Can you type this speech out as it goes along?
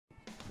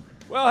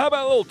Well, how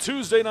about a little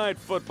Tuesday night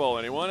football,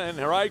 anyone?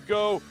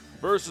 Henrico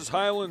versus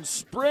Highland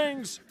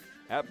Springs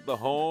at the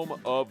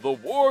home of the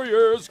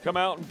Warriors. Come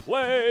out and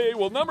play.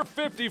 Well, number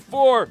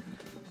 54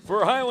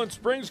 for Highland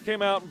Springs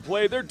came out and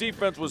played. Their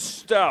defense was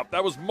stout.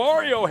 That was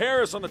Mario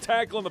Harris on the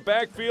tackle in the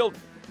backfield.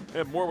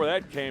 And more where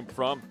that came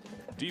from.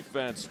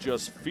 Defense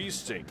just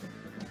feasting.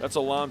 That's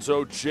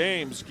Alonzo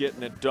James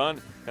getting it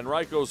done.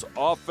 Henrico's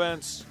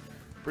offense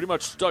pretty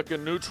much stuck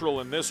in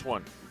neutral in this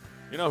one.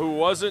 You know who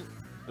wasn't?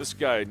 This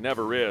guy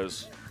never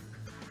is.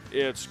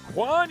 It's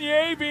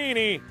Kwanye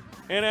Vini.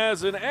 And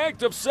as an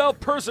act of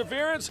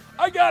self-perseverance,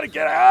 I got to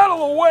get out of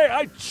the way.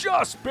 I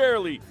just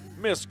barely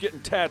missed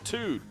getting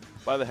tattooed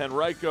by the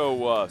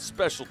Henrico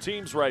special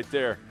teams right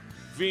there.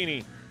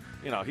 Vini,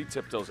 you know, he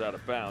tiptoes out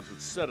of bounds.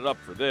 Let's set it up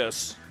for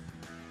this.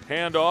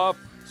 Handoff.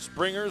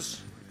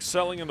 Springers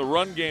excelling in the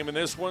run game in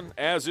this one,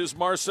 as is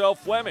Marcel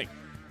Fleming.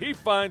 He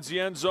finds the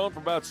end zone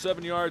from about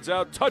 7 yards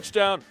out.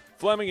 Touchdown,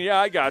 Fleming. Yeah,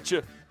 I got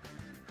you.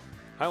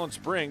 Highland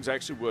Springs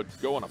actually would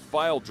go on a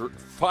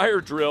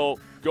fire drill,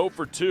 go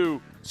for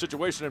two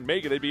situation and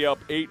make it. They'd be up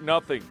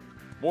 8-0.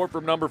 More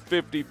from number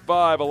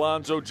 55,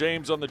 Alonzo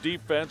James on the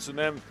defense. And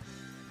then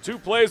 2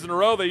 plays in a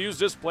row, they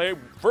used this play.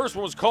 First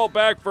one was called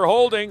back for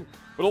holding,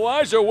 but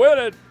Elijah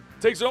Whitted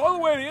takes it all the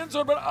way to the end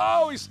zone, but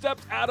oh, he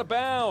stepped out of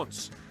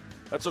bounds.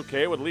 That's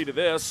okay, it would lead to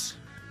this.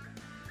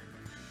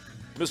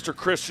 Mr.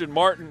 Christian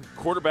Martin,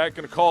 quarterback,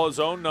 going to call his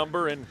own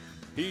number, and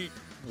he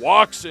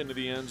walks into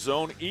the end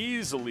zone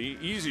easily,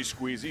 easy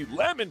squeezy,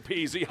 lemon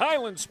peasy.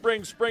 Highland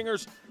Springs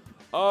Springers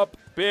up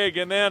big.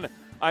 And then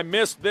I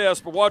missed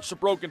this, but watch the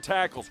broken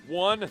tackles.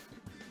 1,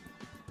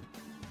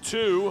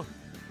 2,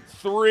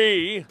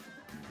 3,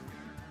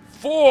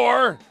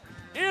 4.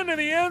 Into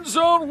the end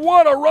zone.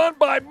 What a run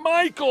by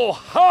Michael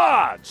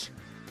Hodge.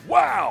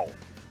 Wow.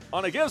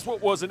 On, I guess, what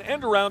was an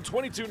end around,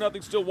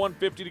 22-0, still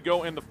 150 to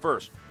go in the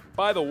first.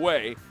 By the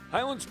way,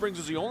 Highland Springs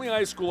is the only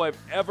high school I've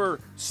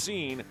ever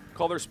seen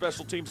call their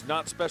special teams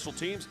not special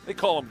teams. They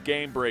call them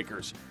game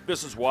breakers.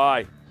 This is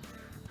why.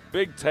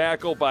 Big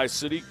tackle by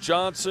Sadiq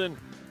Johnson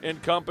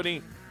and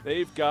company.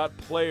 They've got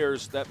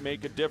players that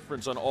make a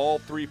difference on all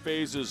 3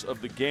 phases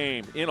of the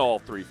game, in all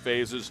 3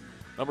 phases.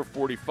 Number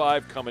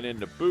 45 coming in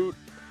to boot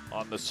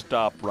on the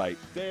stop right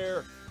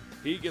there.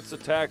 He gets the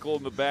tackle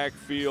in the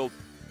backfield.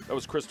 That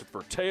was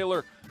Christopher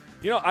Taylor.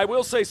 You know, I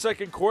will say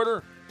second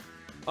quarter,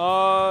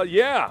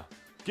 yeah,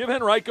 give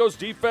Henrico's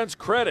defense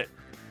credit.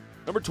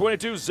 Number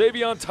 22,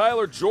 Xavion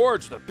Tyler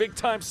George, the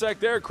big-time sack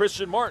there.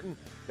 Christian Martin,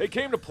 they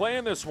came to play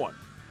in this one.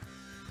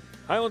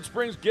 Highland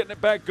Springs getting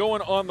it back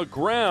going on the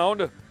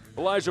ground.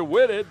 Elijah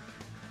Whitted,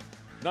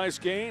 nice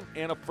gain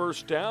and a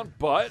first down,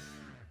 but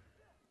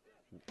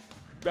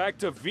back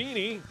to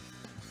Vini.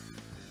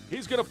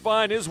 He's going to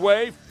find his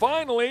way,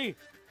 finally,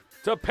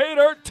 to pay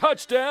dirt,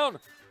 touchdown.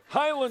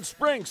 Highland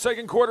Springs,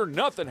 second quarter,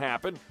 nothing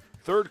happened.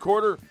 Third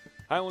quarter,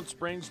 Highland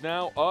Springs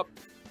now up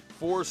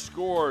 4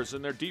 scores,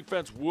 and their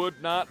defense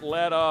would not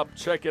let up.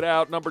 Check it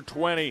out, number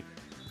 20,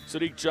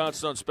 Sadiq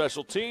Johnson on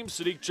special teams.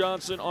 Sadiq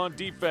Johnson on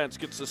defense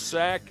gets a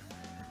sack.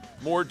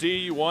 More D,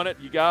 you want it,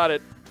 you got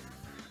it.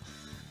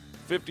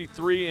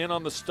 53 in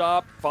on the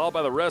stop, followed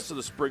by the rest of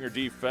the Springer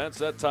defense.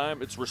 That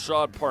time it's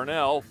Rashad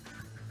Parnell.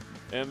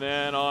 And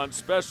then on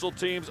special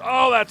teams,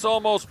 oh, that's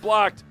almost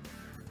blocked.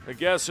 And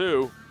guess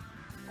who?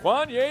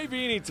 Kwanye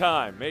Vini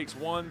time. Makes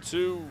 1,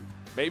 2,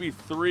 maybe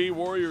 3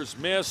 Warriors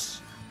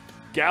miss.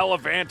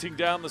 Gallivanting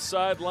down the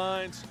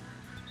sidelines.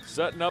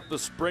 Setting up the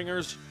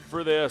Springers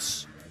for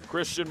this.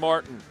 Christian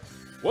Martin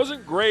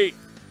wasn't great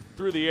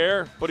through the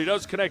air, but he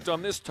does connect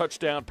on this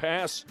touchdown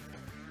pass.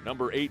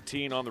 Number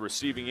 18 on the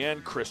receiving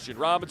end, Christian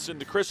Robinson.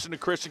 The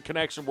Christian-to-Christian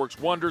connection works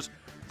wonders.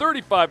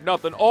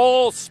 35-0,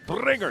 all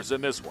Springers in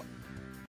this one.